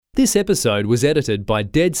This episode was edited by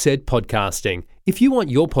Dead Set Podcasting. If you want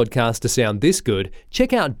your podcast to sound this good,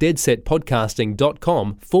 check out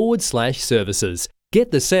deadsetpodcasting.com/services.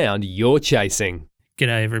 Get the sound you're chasing.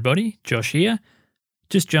 G'day everybody, Josh here.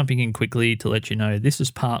 Just jumping in quickly to let you know this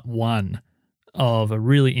is part one of a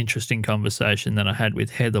really interesting conversation that I had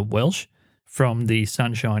with Heather Welch from the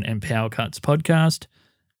Sunshine and Power Cuts podcast.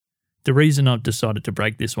 The reason I've decided to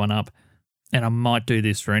break this one up, and I might do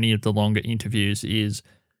this for any of the longer interviews, is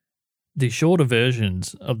the shorter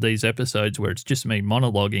versions of these episodes where it's just me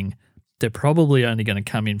monologuing, they're probably only going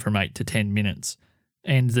to come in from 8 to 10 minutes.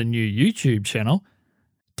 And the new YouTube channel,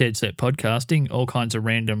 Dead Set Podcasting, all kinds of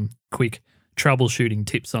random, quick troubleshooting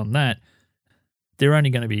tips on that, they're only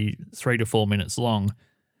going to be 3 to 4 minutes long.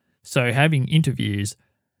 So having interviews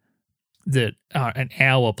that are an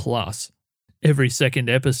hour plus every second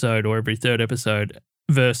episode or every third episode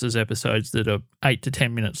versus episodes that are 8 to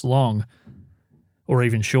 10 minutes long, or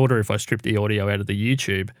even shorter if I strip the audio out of the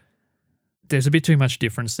YouTube, there's a bit too much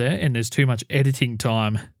difference there, and there's too much editing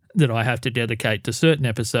time that I have to dedicate to certain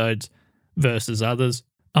episodes versus others.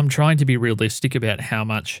 I'm trying to be realistic about how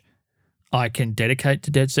much I can dedicate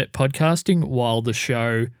to Dead Set Podcasting while the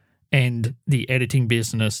show and the editing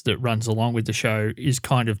business that runs along with the show is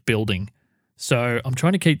kind of building. So I'm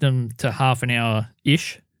trying to keep them to half an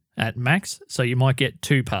hour-ish at max, so you might get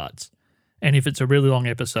 2 parts. And if it's a really long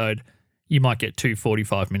episode, you might get 2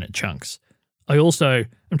 45-minute chunks. I also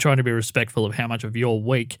am trying to be respectful of how much of your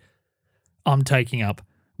week I'm taking up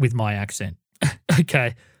with my accent.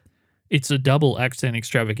 Okay, it's a double accent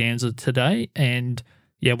extravaganza today, and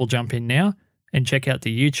yeah, we'll jump in now and check out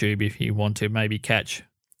the YouTube if you want to maybe catch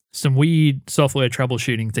some weird software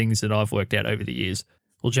troubleshooting things that I've worked out over the years.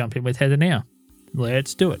 We'll jump in with Heather now.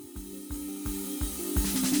 Let's do it.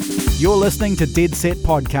 You're listening to Dead Set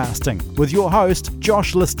Podcasting with your host,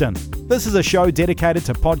 Josh Liston. This is a show dedicated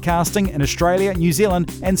to podcasting in Australia, New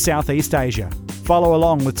Zealand, and Southeast Asia. Follow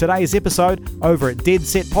along with today's episode over at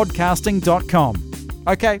deadsetpodcasting.com.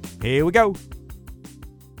 Okay, here we go.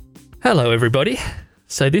 Hello, everybody.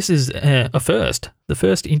 So this is the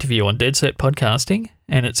first interview on Dead Set Podcasting,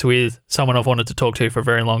 and it's with someone I've wanted to talk to for a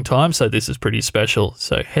very long time, so this is pretty special.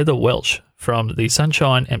 So Heather Welch from the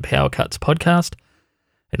Sunshine and Power Cuts podcast,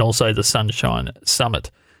 and also the Sunshine Summit,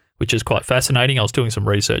 which is quite fascinating. I was doing some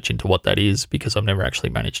research into what that is because I've never actually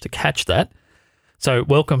managed to catch that. So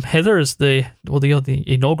welcome, Heather, as the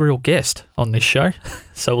inaugural guest on this show.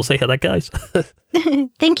 So we'll see how that goes.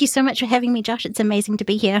 Thank you so much for having me, Josh. It's amazing to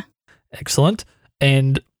be here. Excellent.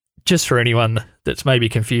 And just for anyone that's maybe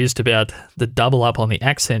confused about the double up on the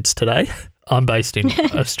accents today, I'm based in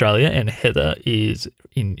Australia and Heather is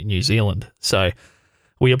in New Zealand. So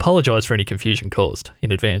we apologise for any confusion caused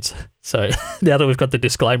in advance. So now that we've got the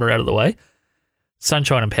disclaimer out of the way,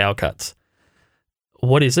 Sunshine and Power Cuts.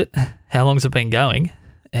 What is it? How long's it been going?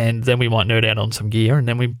 And then we might nerd out on some gear, and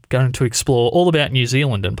then we're going to explore all about New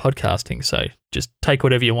Zealand and podcasting. So just take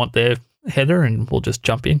whatever you want there, Heather, and we'll just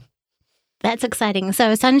jump in. That's exciting.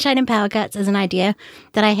 So Sunshine and Power Cuts is an idea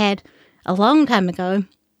that I had a long time ago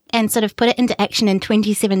and sort of put it into action in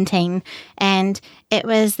 2017. And it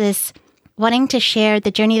was this wanting to share the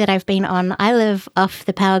journey that I've been on. I live off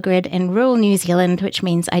the power grid in rural New Zealand, which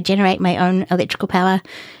means I generate my own electrical power,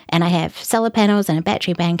 and I have solar panels and a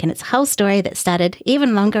battery bank, and it's a whole story that started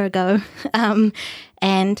even longer ago.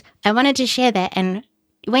 And I wanted to share that. And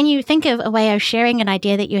when you think of a way of sharing an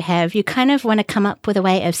idea that you have, you kind of want to come up with a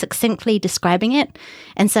way of succinctly describing it.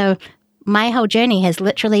 And so my whole journey has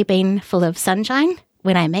literally been full of sunshine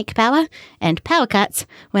when I make power and power cuts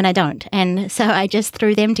when I don't. And so I just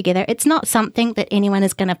threw them together. It's not something that anyone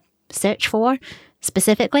is going to search for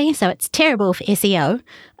specifically, so it's terrible for SEO,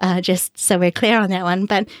 just so we're clear on that one.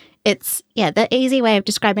 But it's, the easy way of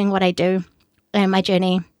describing what I do and my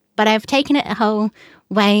journey. But I've taken it a whole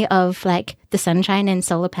way of like the sunshine and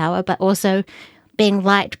solar power, but also being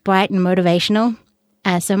light, bright, and motivational.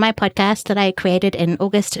 So my podcast that I created in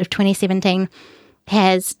August of 2017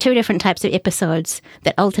 has 2 different types of episodes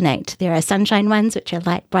that alternate. There are sunshine ones, which are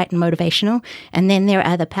light, bright, and motivational. And then there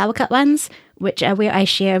are the power cut ones, which are where I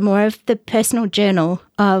share more of the personal journal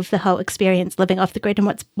of the whole experience living off the grid and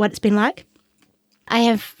what it's been like. I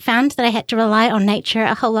have found that I had to rely on nature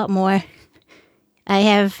a whole lot more. I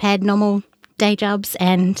have had normal day jobs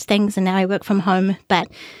and things, and now I work from home, but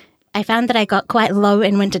I found that I got quite low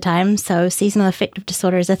in wintertime, so seasonal affective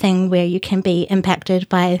disorder is a thing where you can be impacted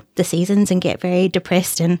by the seasons and get very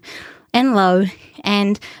depressed and and low,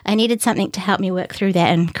 and I needed something to help me work through that,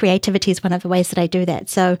 and creativity is one of the ways that I do that.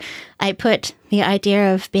 So I put the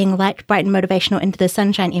idea of being light, bright, and motivational into the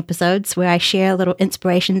sunshine episodes, where I share little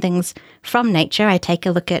inspiration things from nature. I take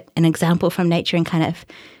a look at an example from nature and kind of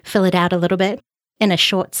fill it out a little bit in a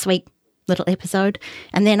short, sweet little episode.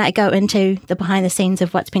 And then I go into the behind the scenes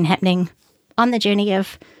of what's been happening on the journey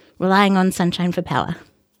of relying on sunshine for power.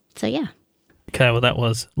 So, yeah. Okay, well, that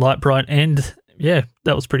was light, bright, and yeah,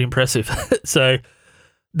 that was pretty impressive. So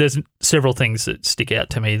there's several things that stick out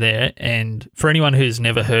to me there. And for anyone who's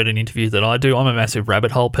never heard an interview that I do, I'm a massive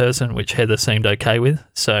rabbit hole person, which Heather seemed okay with.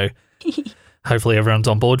 So hopefully everyone's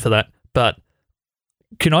on board for that. But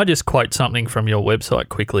can I just quote something from your website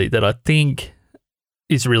quickly that I think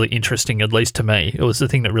is really interesting, at least to me? It was the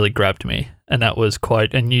thing that really grabbed me. And that was,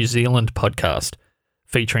 quote, a New Zealand podcast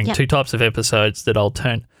featuring two types of episodes that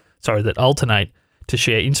alternate to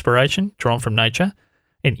share inspiration drawn from nature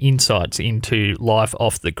and insights into life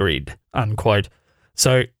off the grid, unquote.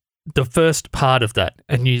 So the first part of that,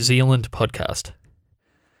 a New Zealand podcast,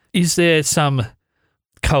 is there some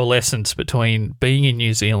coalescence between being in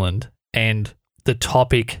New Zealand and the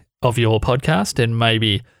topic of your podcast, and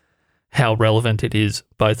maybe how relevant it is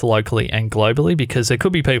both locally and globally? Because there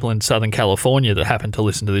could be people in Southern California that happen to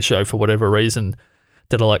listen to this show for whatever reason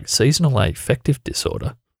that are like, seasonal affective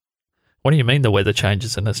disorder. What do you mean the weather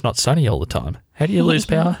changes and it's not sunny all the time? How do you lose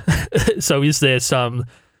power? So is there some,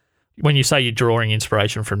 when you say you're drawing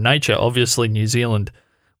inspiration from nature, obviously New Zealand,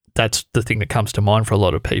 that's the thing that comes to mind for a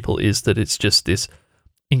lot of people, is that it's just this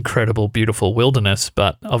incredible, beautiful wilderness,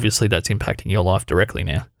 but obviously that's impacting your life directly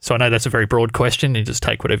now. So I know that's a very broad question. You just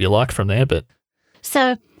take whatever you like from there, but...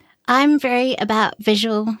 So I'm very about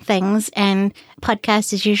visual things, and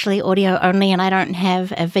podcast is usually audio only, and I don't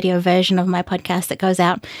have a video version of my podcast that goes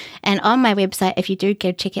out. And on my website, if you do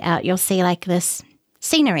go check it out, you'll see like this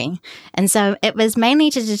scenery. And so it was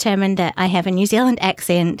mainly to determine that I have a New Zealand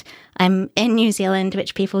accent. I'm in New Zealand,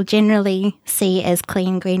 which people generally see as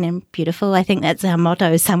clean, green, and beautiful. I think that's our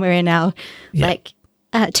motto somewhere in our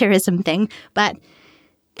tourism thing. But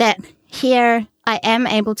that here I am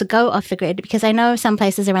able to go off the grid, because I know some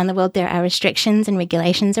places around the world there are restrictions and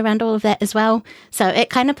regulations around all of that as well. So it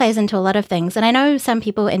kind of plays into a lot of things. And I know some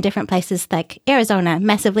people in different places like Arizona,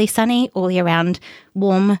 massively sunny all year round,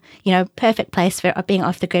 warm, perfect place for being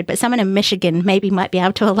off the grid. But someone in Michigan maybe might be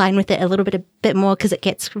able to align with it a little bit more, because it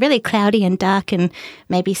gets really cloudy and dark, and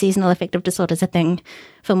maybe seasonal affective disorder is a thing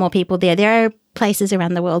for more people there. There are places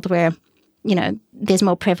around the world where, there's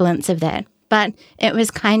more prevalence of that. But it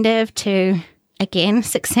was kind of to, again,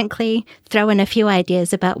 succinctly throw in a few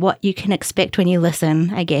ideas about what you can expect when you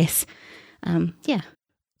listen, I guess.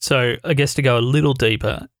 So I guess to go a little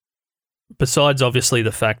deeper, besides obviously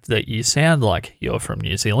the fact that you sound like you're from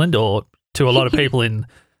New Zealand, or to a lot of people in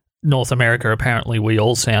North America, apparently we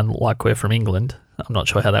all sound like we're from England. I'm not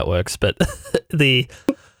sure how that works, but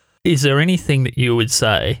is there anything that you would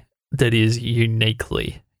say that is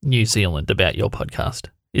uniquely New Zealand about your podcast?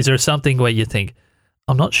 Is there something where you think,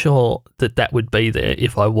 I'm not sure that would be there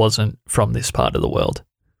if I wasn't from this part of the world?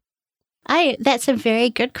 That's a very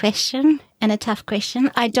good question and a tough question.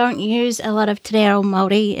 I don't use a lot of Te Reo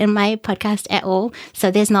Māori in my podcast at all, so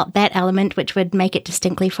there's not that element which would make it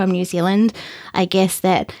distinctly from New Zealand. I guess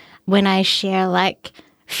that when I share like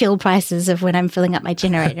fuel prices of when I'm filling up my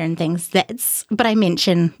generator and things, but I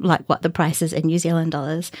mention like what the price is in New Zealand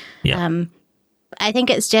dollars. Yeah. I think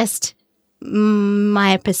it's just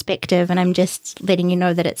my perspective, and I'm just letting you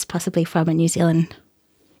know that it's possibly from a New Zealand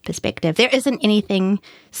perspective. There isn't anything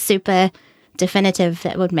super definitive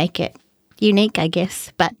that would make it unique, I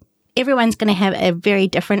guess, but everyone's going to have a very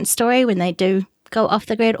different story when they do go off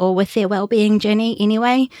the grid or with their well-being journey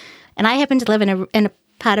anyway. And I happen to live in a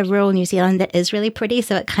part of rural New Zealand that is really pretty,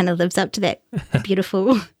 so it kind of lives up to that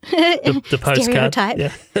beautiful the postcard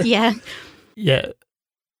stereotype. Yeah.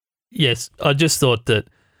 Yes, I just thought that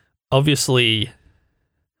obviously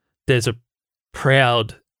there's a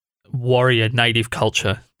proud warrior native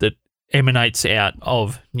culture that emanates out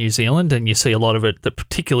of New Zealand, and you see a lot of it,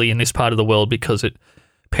 particularly in this part of the world, because it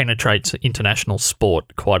penetrates international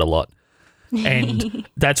sport quite a lot. And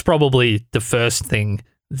that's probably the first thing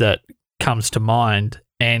that comes to mind.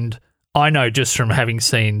 And I know just from having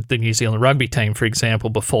seen the New Zealand rugby team, for example,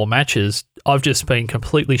 before matches, I've just been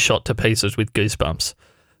completely shot to pieces with goosebumps.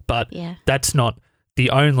 But that's not the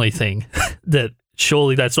only thing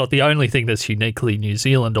surely that's not the only thing that's uniquely New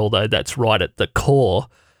Zealand, although that's right at the core.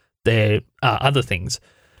 There are other things.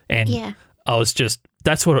 And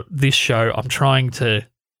that's what this show, I'm trying to,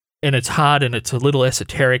 and it's hard and it's a little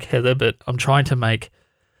esoteric, Heather, but I'm trying to make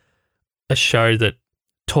a show that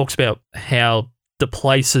talks about how the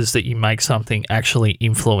places that you make something actually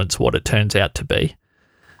influence what it turns out to be.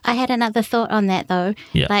 I had another thought on that though.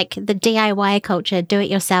 Yeah. Like the DIY culture,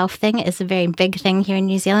 do-it-yourself thing is a very big thing here in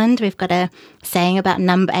New Zealand. We've got a saying about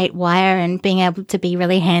number 8 wire and being able to be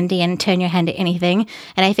really handy and turn your hand at anything.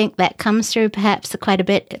 And I think that comes through perhaps quite a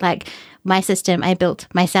bit. Like my system, I built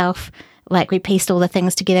myself. Like we pieced all the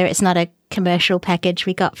things together. It's not a commercial package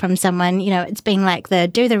we got from someone. You know, it's been like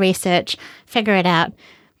do the research, figure it out.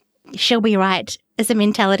 She'll be right is a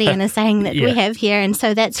mentality and a saying that we have here. And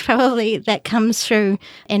so that's probably, that comes through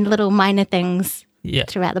in little minor things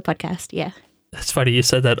throughout the podcast. Yeah. It's funny you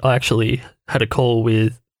said that. I actually had a call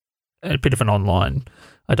with a bit of an online,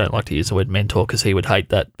 I don't like to use the word mentor because he would hate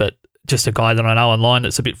that, but just a guy that I know online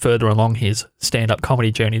that's a bit further along his stand-up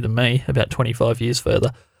comedy journey than me, about 25 years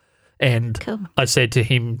further. And cool. I said to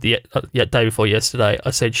him the day before yesterday,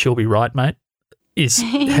 I said, she'll be right, mate, is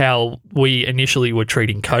how we initially were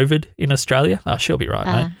treating COVID in Australia. Oh, she'll be right,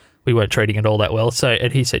 mate. We weren't treating it all that well. So,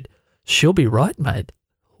 and he said, she'll be right, mate.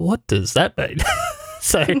 What does that mean?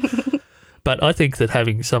 So, but I think that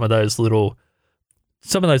having some of those little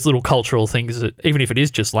cultural things, that, even if it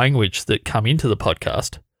is just language, that come into the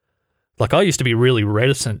podcast. Like I used to be really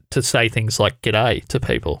reticent to say things like g'day to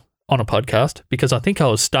people on a podcast because I think I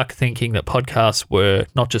was stuck thinking that podcasts were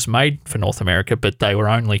not just made for North America, but they were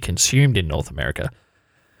only consumed in North America.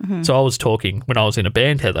 Mm-hmm. So I was talking, when I was in a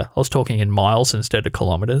band, Heather, I was talking in miles instead of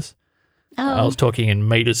kilometres. Oh. I was talking in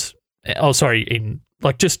metres. In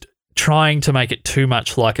like just trying to make it too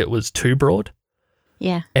much like it was too broad.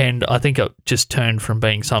 Yeah. And I think it just turned from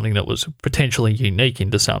being something that was potentially unique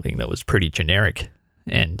into something that was pretty generic.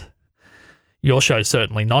 And your show's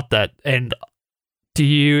certainly not that. And do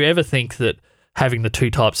you ever think that having the two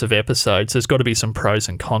types of episodes, there's got to be some pros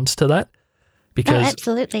and cons to that? Because,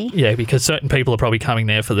 absolutely. Yeah, because certain people are probably coming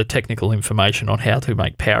there for the technical information on how to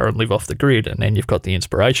make power and live off the grid, and then you've got the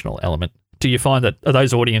inspirational element. Do you find that are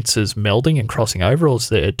those audiences melding and crossing over, or is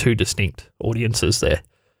there two distinct audiences there?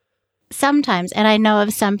 Sometimes, and I know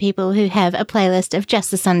of some people who have a playlist of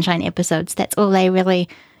just the Sunshine episodes. That's all they really,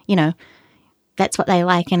 that's what they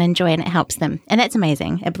like and enjoy, and it helps them. And that's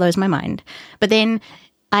amazing. It blows my mind. But then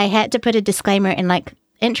I had to put a disclaimer in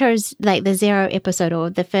intros, like the 0 episode or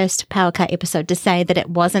the first Power Cut episode, to say that it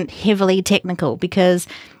wasn't heavily technical because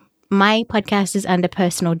my podcast is under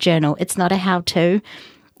personal journal. It's not a how-to.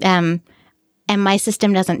 And my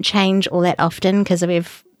system doesn't change all that often because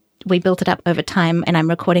we built it up over time, and I'm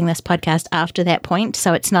recording this podcast after that point.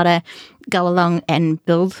 So it's not a go along and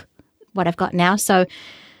build what I've got now. So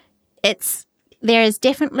there is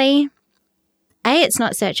definitely, it's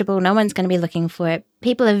not searchable. No one's going to be looking for it.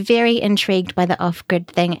 People are very intrigued by the off-grid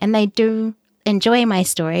thing, and they do enjoy my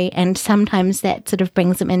story, and sometimes that sort of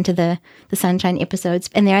brings them into the Sunshine episodes.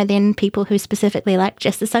 And there are then people who specifically like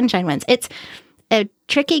just the Sunshine ones. It's a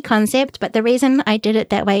tricky concept, but the reason I did it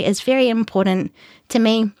that way is very important to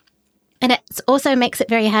me. And it also makes it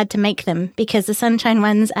very hard to make them because the Sunshine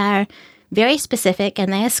ones are very specific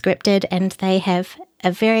and they are scripted and they have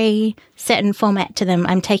a very certain format to them.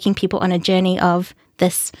 I'm taking people on a journey of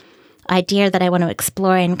this idea that I want to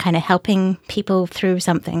explore and kind of helping people through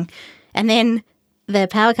something. And then the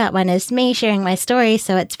Power Cut one is me sharing my story,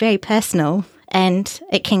 so it's very personal and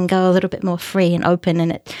it can go a little bit more free and open,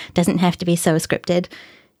 and it doesn't have to be so scripted.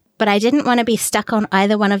 But I didn't want to be stuck on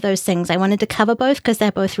either one of those things. I wanted to cover both because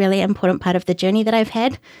they're both really important part of the journey that I've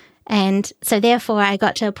had. And so therefore I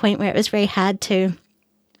got to a point where it was very hard to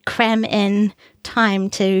cram time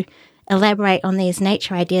to elaborate on these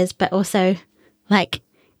nature ideas, but also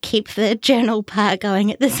keep the journal part going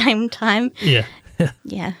at the same time. Yeah.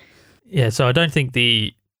 Yeah. Yeah. So I don't think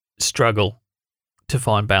the struggle to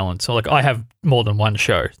find balance, or I have more than one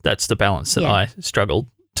show. That's the balance that I struggle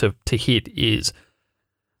to hit is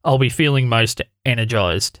I'll be feeling most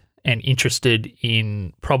energized and interested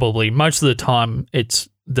in probably most of the time it's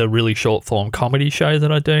the really short form comedy show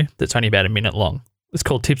that I do that's only about a minute long. It's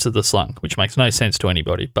called Tips of the Slung, which makes no sense to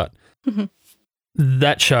anybody, but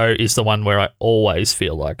that show is the one where I always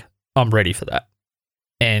feel like I'm ready for that.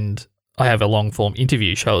 And I have a long-form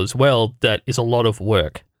interview show as well that is a lot of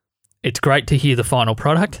work. It's great to hear the final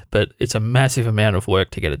product, but it's a massive amount of work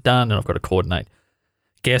to get it done, and I've got to coordinate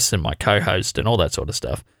guests and my co-host and all that sort of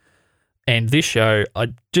stuff. And this show,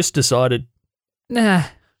 I just decided, no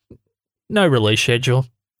release schedule.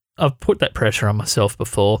 I've put that pressure on myself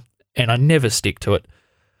before, and I never stick to it.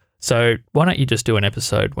 So why don't you just do an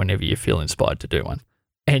episode whenever you feel inspired to do one?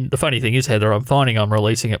 And the funny thing is, Heather, I'm finding I'm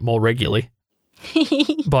releasing it more regularly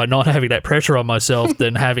by not having that pressure on myself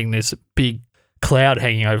than having this big cloud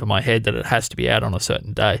hanging over my head that it has to be out on a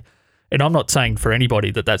certain day. And I'm not saying for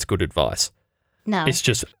anybody that that's good advice. No. It's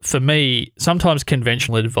just, for me, sometimes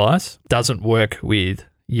conventional advice doesn't work with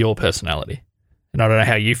your personality. And I don't know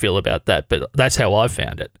how you feel about that, but that's how I've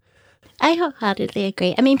found it. I wholeheartedly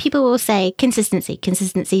agree. I mean, people will say consistency.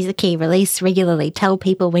 Consistency is the key. Release regularly. Tell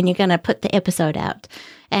people when you're going to put the episode out.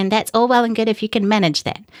 And that's all well and good if you can manage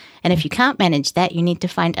that. And if you can't manage that, you need to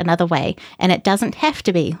find another way. And it doesn't have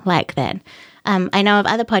to be like that. I know of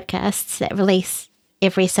other podcasts that release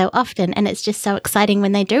every so often, and it's just so exciting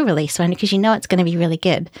when they do release one because you know it's going to be really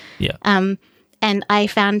good. Yeah. And I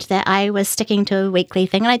found that I was sticking to a weekly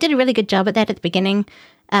thing, and I did a really good job at that at the beginning,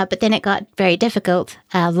 but then it got very difficult.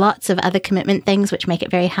 Lots of other commitment things, which make it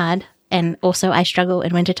very hard. And also I struggle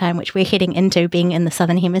in wintertime, which we're heading into being in the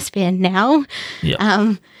Southern Hemisphere now.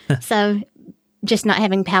 Yeah. So just not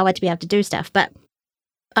having power to be able to do stuff. But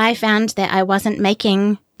I found that I wasn't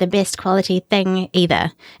making the best quality thing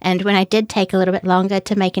either. And when I did take a little bit longer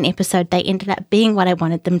to make an episode, they ended up being what I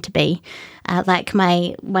wanted them to be. Like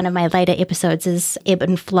one of my later episodes is Ebb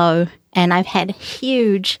and Flow, and I've had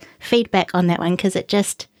huge feedback on that one because it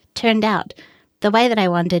just turned out the way that I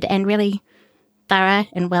wanted and really thorough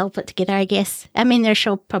and well put together, I guess. I mean, there's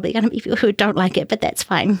sure probably going to be people who don't like it, but that's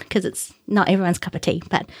fine because it's not everyone's cup of tea.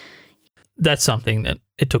 But that's something that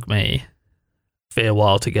it took me a fair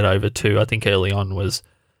while to get over to. I think early on was,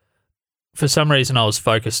 for some reason, I was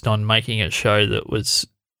focused on making a show that was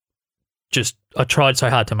just, I tried so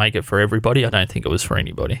hard to make it for everybody. I don't think it was for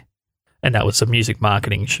anybody. And that was a music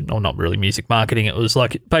marketing, or not really music marketing. It was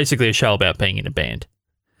like basically a show about being in a band.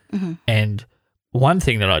 Mm-hmm. And one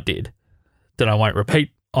thing that I did that I won't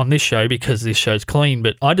repeat on this show because this show's clean,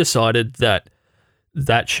 but I decided that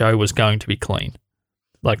that show was going to be clean,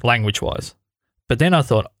 like language-wise. But then I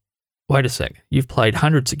thought, wait a sec, you've played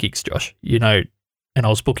hundreds of gigs, Josh, you know, and I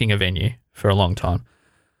was booking a venue for a long time.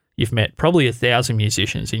 You've met probably 1,000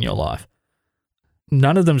 musicians in your life.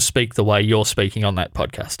 None of them speak the way you're speaking on that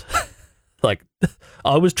podcast. Like,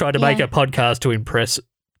 I was trying to make a podcast to impress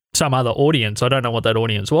some other audience. I don't know what that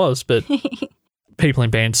audience was, but people in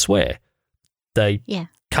bands swear. They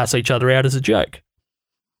cuss each other out as a joke.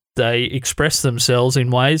 They express themselves in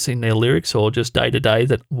ways in their lyrics or just day to day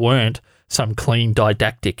that weren't some clean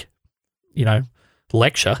didactic, you know,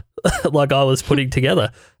 lecture like I was putting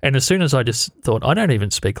together. And as soon as I just thought, I don't even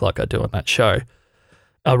speak like I do on that show,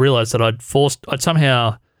 I realised that I'd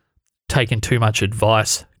somehow taken too much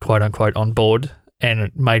advice, quote unquote, on board, and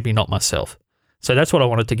it made me not myself. So that's what I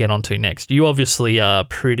wanted to get onto next. You obviously are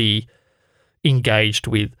pretty engaged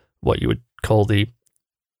with what you would call the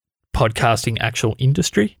podcasting actual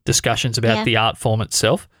industry, discussions about the art form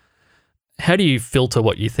itself. How do you filter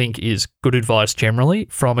what you think is good advice generally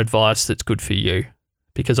from advice that's good for you?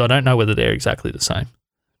 Because I don't know whether they're exactly the same.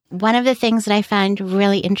 One of the things that I find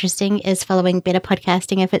really interesting is following Better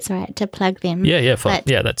Podcasting, if it's all right to plug them. Yeah, fine.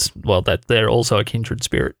 They're also a kindred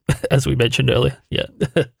spirit, as we mentioned earlier. Yeah.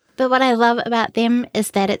 But what I love about them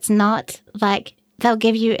is that it's not like they'll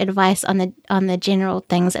give you advice on the general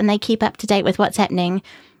things and they keep up to date with what's happening,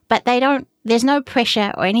 but there's no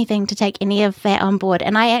pressure or anything to take any of that on board.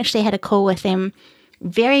 And I actually had a call with them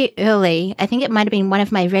very early. I think it might have been one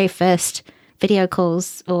of my very first video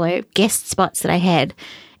calls or guest spots that I had.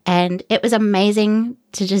 And it was amazing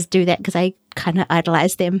to just do that because I kind of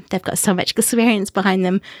idolize them. They've got so much experience behind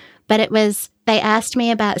them. But they asked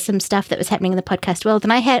me about some stuff that was happening in the podcast world,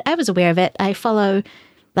 and I was aware of it. I follow,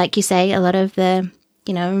 like you say, a lot of the,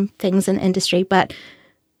 you know, things in the industry, but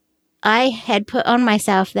I had put on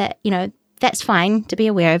myself that, you know, that's fine to be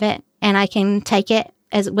aware of it, and I can take it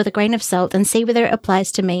with a grain of salt and see whether it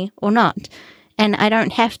applies to me or not. And I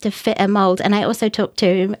don't have to fit a mold. And I also talked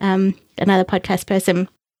to another podcast person,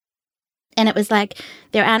 and it was like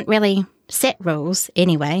there aren't really set rules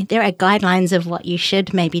anyway. There are guidelines of what you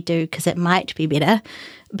should maybe do because it might be better.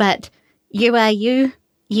 But you are you.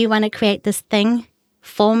 You want to create this thing,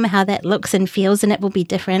 form how that looks and feels, and it will be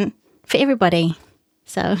different for everybody.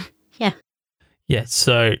 So, yeah. Yeah,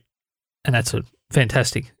 so, and that's a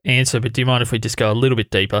fantastic answer, but do you mind if we just go a little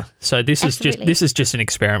bit deeper? So this is just an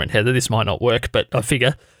experiment, Heather. This might not work, but I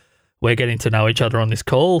figure we're getting to know each other on this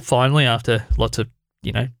call finally after lots of,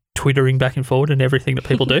 you know, twittering back and forward and everything that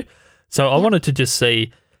people do. So I wanted to just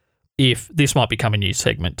see if this might become a new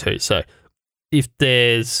segment too. So if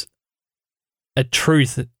there's a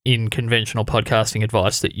truth in conventional podcasting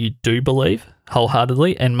advice that you do believe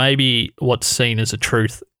wholeheartedly, and maybe what's seen as a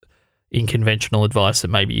truth in conventional advice that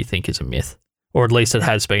maybe you think is a myth, or at least it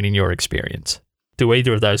has been in your experience. Do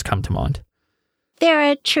either of those come to mind? There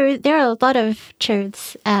are a lot of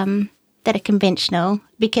truths that are conventional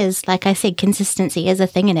because, like I said, consistency is a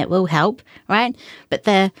thing and it will help, right? But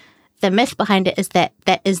the myth behind it is that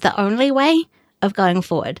is the only way. of going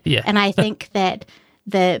forward. Yeah. And I think that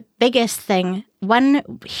the biggest thing, one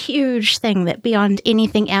huge thing that beyond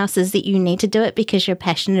anything else is that you need to do it because you're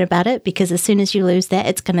passionate about it, because as soon as you lose that,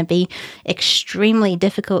 it's going to be extremely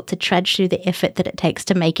difficult to trudge through the effort that it takes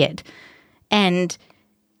to make it. And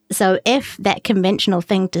so if that conventional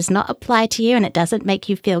thing does not apply to you and it doesn't make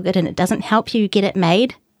you feel good and it doesn't help you get it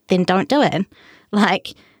made, then don't do it.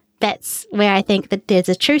 Like, that's where I think that there's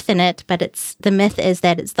a truth in it, but the myth is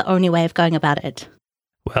that it's the only way of going about it.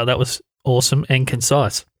 Wow, that was awesome and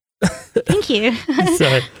concise. Thank you.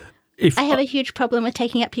 So I have a huge problem with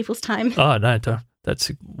taking up people's time. Oh, no, don't.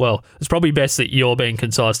 It's probably best that you're being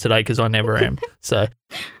concise today because I never am. So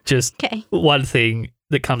just one thing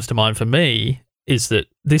that comes to mind for me is that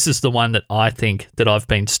this is the one that I think that I've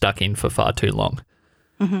been stuck in for far too long.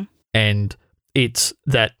 Mm-hmm. And it's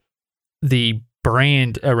that the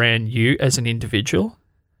brand around you as an individual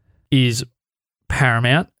is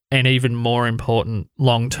paramount and even more important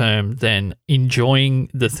long-term than enjoying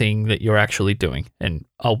the thing that you're actually doing. And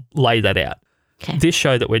I'll lay that out. Okay. This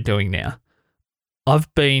show that we're doing now,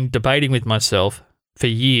 I've been debating with myself for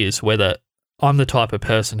years whether I'm the type of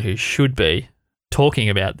person who should be talking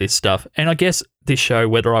about this stuff. And I guess this show,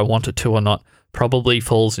 whether I want it to or not, probably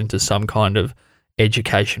falls into some kind of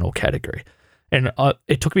educational category. And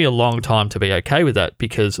it took me a long time to be okay with that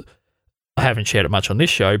because I haven't shared it much on this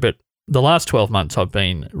show, but the last 12 months I've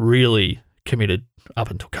been really committed, up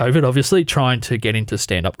until COVID obviously, trying to get into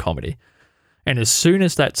stand-up comedy. And as soon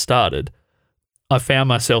as that started, I found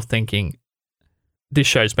myself thinking, this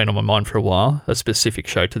show's been on my mind for a while, a specific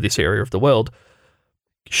show to this area of the world.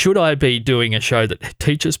 Should I be doing a show that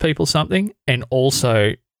teaches people something and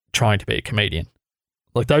also trying to be a comedian?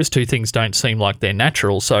 Like, those two things don't seem like they're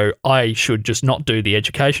natural, so I should just not do the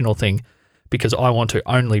educational thing because I want to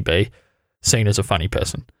only be seen as a funny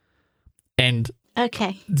person. And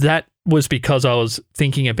that was because I was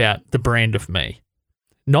thinking about the brand of me,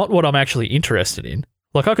 not what I'm actually interested in.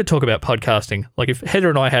 Like, I could talk about podcasting. Like, if Heather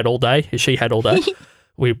and I had all day, if she had all day,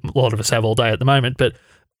 a lot of us have all day at the moment, but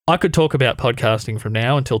I could talk about podcasting from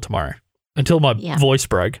now until tomorrow, until my voice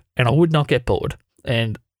broke, and I would not get bored.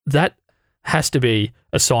 And that has to be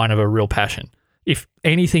a sign of a real passion. If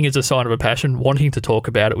anything is a sign of a passion, wanting to talk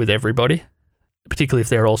about it with everybody, particularly if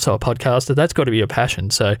they're also a podcaster, that's got to be a passion.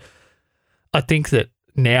 So I think that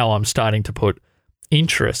now I'm starting to put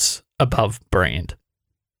interests above brand.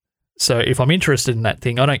 So if I'm interested in that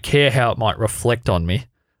thing, I don't care how it might reflect on me.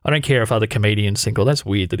 I don't care if other comedians think, oh, that's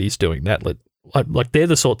weird that he's doing that. Like, they're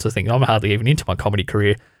the sorts of things. I'm hardly even into my comedy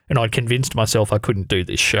career, and I'd convinced myself I couldn't do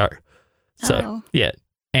this show. So,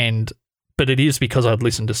 but it is because I'd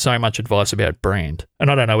listened to so much advice about brand, and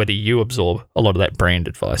I don't know whether you absorb a lot of that brand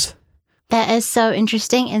advice. That is so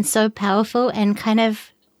interesting and so powerful and kind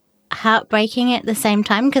of heartbreaking at the same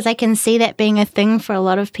time, because I can see that being a thing for a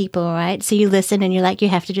lot of people, right? So you listen and you're like, you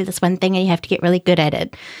have to do this one thing and you have to get really good at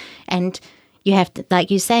it. And you have to, like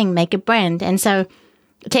you're saying, make a brand. And so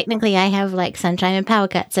technically I have like Sunshine and Power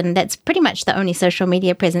Cuts, and that's pretty much the only social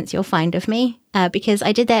media presence you'll find of me, because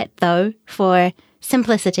I did that though for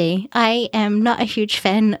simplicity. I am not a huge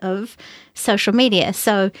fan of social media,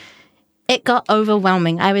 so it got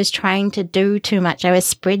overwhelming. I was trying to do too much. I was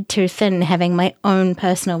spread too thin, having my own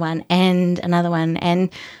personal one and another one.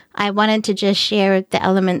 And I wanted to just share the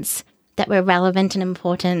elements that were relevant and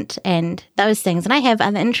important and those things. And I have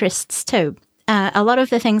other interests too. A lot of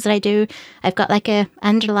the things that I do, I've got like a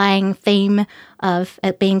underlying theme of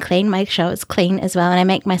it being clean. My show is clean as well, and I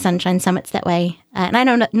make my Sunshine Summits that way. And I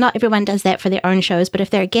know not everyone does that for their own shows, but if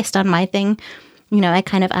they're a guest on my thing, you know, I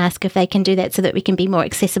kind of ask if they can do that so that we can be more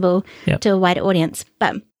accessible to a wider audience.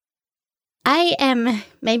 But I am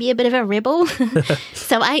maybe a bit of a rebel.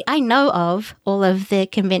 So I know of all of the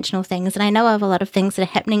conventional things, and I know of a lot of things that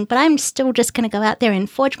are happening, but I'm still just going to go out there and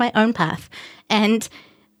forge my own path. And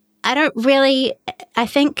I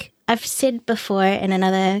think I've said before in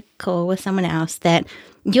another call with someone else that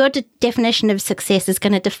your definition of success is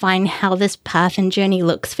going to define how this path and journey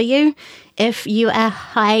looks for you. If you are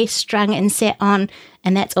high strung and set on,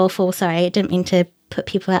 and that's awful, sorry, I didn't mean to put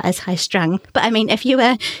people out as high strung, but I mean, if you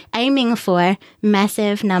are aiming for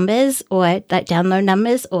massive numbers or like download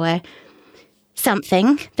numbers or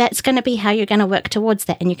something, that's going to be how you're going to work towards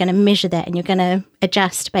that, and you're going to measure that, and you're going to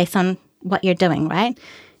adjust based on what you're doing, right?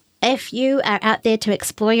 If you are out there to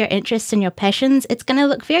explore your interests and your passions, it's going to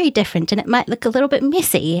look very different, and it might look a little bit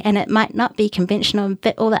messy, and it might not be conventional,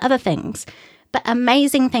 but all the other things. But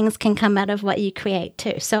amazing things can come out of what you create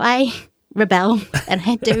too. So I rebel and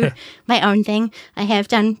I do my own thing. I have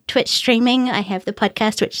done Twitch streaming. I have the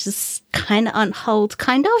podcast, which is kind of on hold,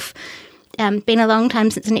 kind of. Been a long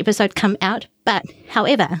time since an episode come out. But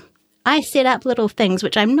however, I set up little things,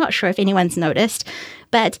 which I'm not sure if anyone's noticed,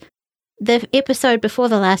 but the episode before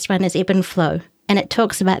the last one is Ebb and Flow, and it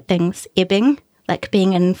talks about things ebbing, like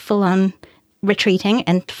being in full-on retreating,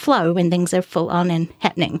 and flow when things are full-on and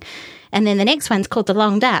happening. And then the next one's called The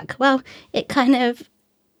Long Dark. Well, it kind of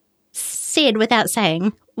said without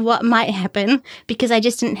saying what might happen because I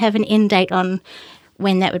just didn't have an end date on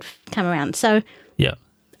when that would come around. So Yeah.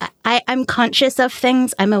 I'm conscious of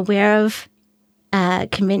things. I'm aware of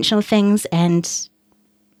conventional things and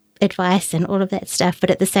advice and all of that stuff. But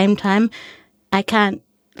at the same time, I can't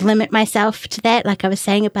limit myself to that. Like I was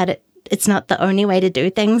saying about it, it's not the only way to do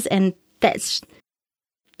things. And that's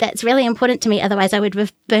really important to me. Otherwise, I would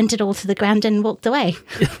have burnt it all to the ground and walked away.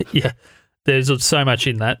 Yeah. There's so much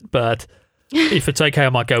in that, but if it's okay, I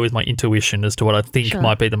might go with my intuition as to what I think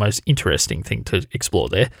might be the most interesting thing to explore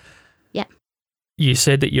there. Yeah. You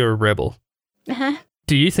said that you're a rebel. Uh-huh.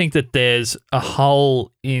 Do you think that there's a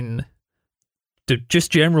hole in the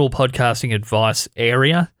just general podcasting advice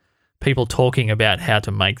area, people talking about how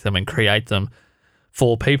to make them and create them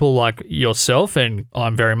for people like yourself, and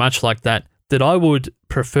I'm very much like that I would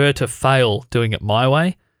prefer to fail doing it my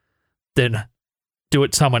way than do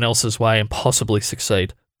it someone else's way and possibly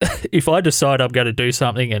succeed? If I decide I'm going to do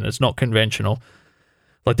something and it's not conventional,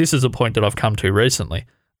 like this is a point that I've come to recently,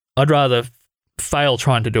 I'd rather fail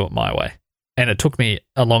trying to do it my way. And it took me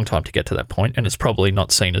a long time to get to that point, and it's probably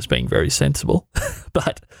not seen as being very sensible.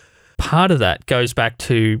 But part of that goes back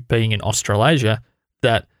to being in Australasia,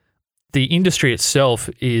 that the industry itself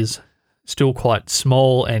is still quite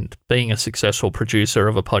small, and being a successful producer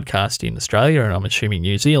of a podcast in Australia, and I'm assuming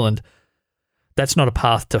New Zealand, that's not a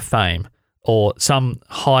path to fame or some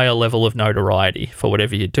higher level of notoriety for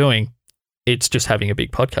whatever you're doing. It's just having a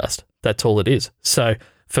big podcast. That's all it is. So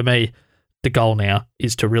for me, the goal now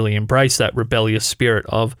is to really embrace that rebellious spirit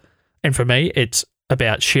of, and for me, it's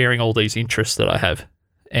about sharing all these interests that I have.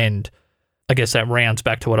 And I guess that rounds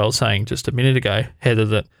back to what I was saying just a minute ago, Heather,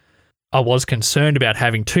 that I was concerned about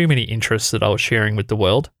having too many interests that I was sharing with the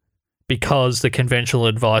world, because the conventional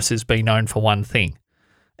advice is be known for one thing,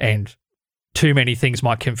 and too many things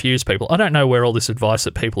might confuse people. I don't know where all this advice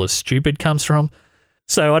that people are stupid comes from.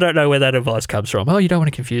 So I don't know where that advice comes from. Oh, you don't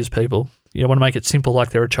want to confuse people. You want to make it simple like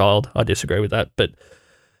they're a child. I disagree with that. But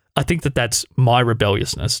I think that that's my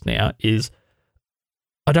rebelliousness now, is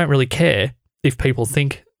I don't really care if people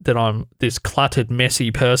think that I'm this cluttered,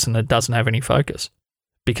 messy person that doesn't have any focus,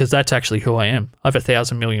 because that's actually who I am. I have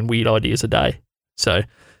 1,000 million weird ideas a day. So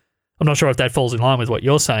I'm not sure if that falls in line with what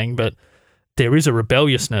you're saying, but there is a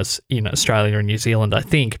rebelliousness in Australia and New Zealand, I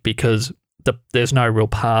think, because there's no real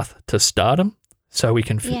path to stardom. So we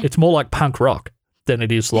can. It's more like punk rock than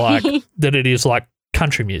it is like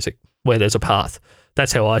country music, where there's a path.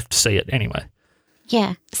 That's how I see it, anyway.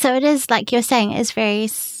 Yeah. So it is, like you're saying, it's very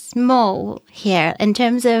small here in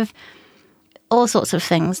terms of all sorts of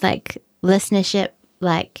things, like listenership,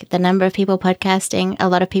 like the number of people podcasting. A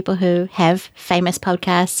lot of people who have famous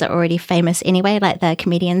podcasts are already famous anyway, like the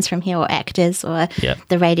comedians from here or actors or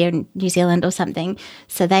the Radio in New Zealand or something.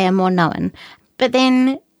 So they are more known. But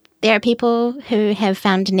then there are people who have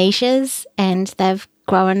found niches and they've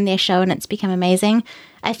grown their show and it's become amazing.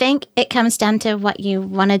 I think it comes down to what you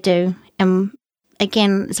want to do. And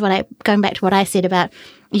again, it's going back to what I said about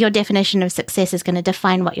your definition of success is going to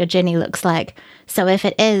define what your journey looks like. So if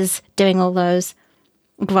it is doing all those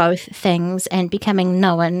growth things and becoming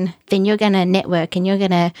known, then you're going to network and you're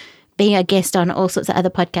going to be a guest on all sorts of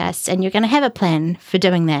other podcasts, and you're going to have a plan for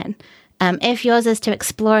doing that. If yours is to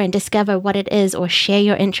explore and discover what it is or share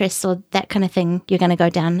your interests or that kind of thing, you're going to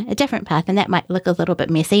go down a different path, and that might look a little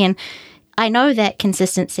bit messy. And I know that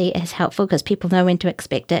consistency is helpful because people know when to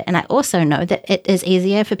expect it. And I also know that it is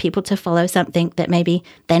easier for people to follow something that maybe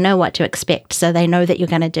they know what to expect. So they know that you're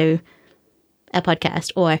going to do a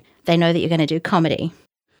podcast, or they know that you're going to do comedy.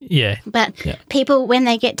 Yeah. But people, when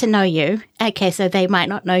they get to know you, okay, so they might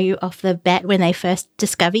not know you off the bat when they first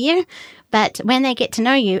discover you, but when they get to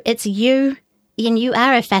know you, it's you, and you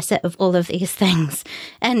are a facet of all of these things.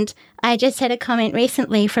 And I just had a comment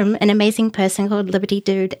recently from an amazing person called Liberty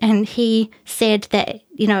Dude, and he said that,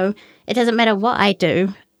 it doesn't matter what I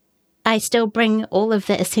do, I still bring all of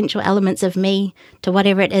the essential elements of me to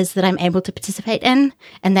whatever it is that I'm able to participate in,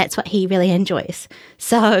 and that's what he really enjoys.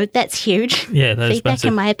 So that's huge. Yeah, that is feedback, massive.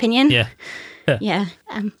 in my opinion. Yeah.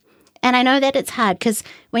 And I know that it's hard because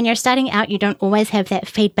when you're starting out, you don't always have that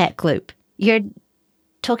feedback loop. You're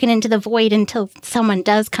talking into the void until someone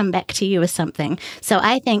does come back to you with something. So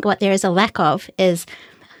I think what there is a lack of is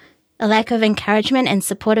a lack of encouragement and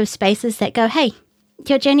supportive spaces that go, hey,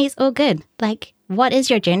 your journey's all good. Like, what is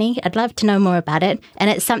your journey? I'd love to know more about it. And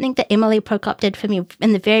it's something that Emily Prokop did for me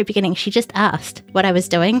in the very beginning. She just asked what I was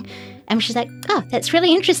doing. And she's like, oh, that's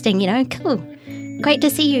really interesting, cool. Great to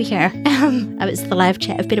see you here. I was the live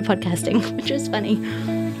chat of Better Podcasting, which was funny.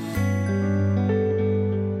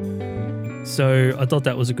 So I thought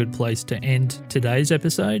that was a good place to end today's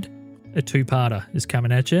episode. A two-parter is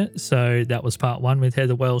coming at you. So that was part 1 with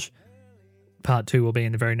Heather Welch. Part 2 will be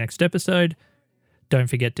in the very next episode. Don't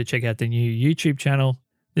forget to check out the new YouTube channel.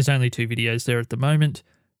 There's only 2 videos there at the moment.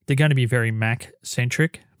 They're going to be very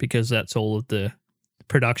Mac-centric because that's all of the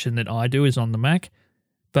production that I do is on the Mac.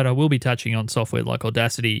 But I will be touching on software like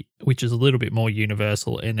Audacity, which is a little bit more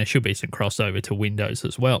universal, and there should be some crossover to Windows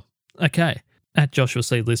as well. Okay, at Joshua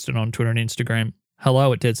C. Liston on Twitter and Instagram.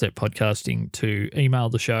 Hello at Dead Set Podcasting to email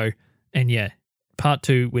the show. And yeah, part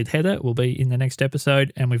 2 with Heather will be in the next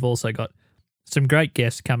episode. And we've also got some great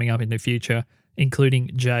guests coming up in the future, including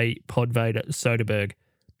Jay Podvader Soderberg.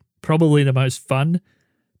 Probably the most fun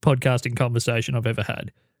podcasting conversation I've ever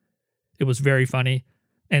had. It was very funny,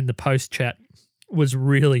 and the post-chat was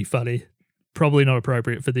really funny. Probably not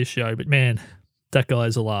appropriate for this show, but man, that guy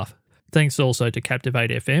is a laugh. Thanks also to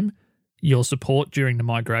Captivate FM. Your support during the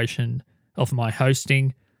migration of my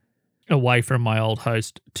hosting away from my old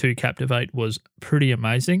host to Captivate was pretty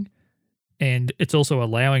amazing, and it's also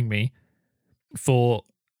allowing me for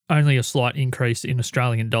only a slight increase in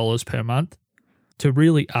Australian dollars per month to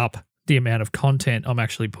really up the amount of content I'm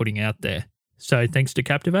actually putting out there. So thanks to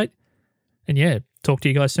Captivate. And yeah, talk to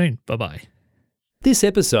you guys soon. Bye-bye. This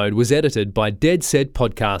episode was edited by Dead Set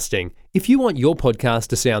Podcasting. If you want your podcast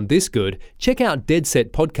to sound this good, check out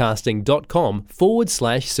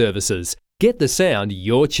deadsetpodcasting.com/services. Get the sound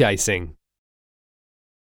you're chasing.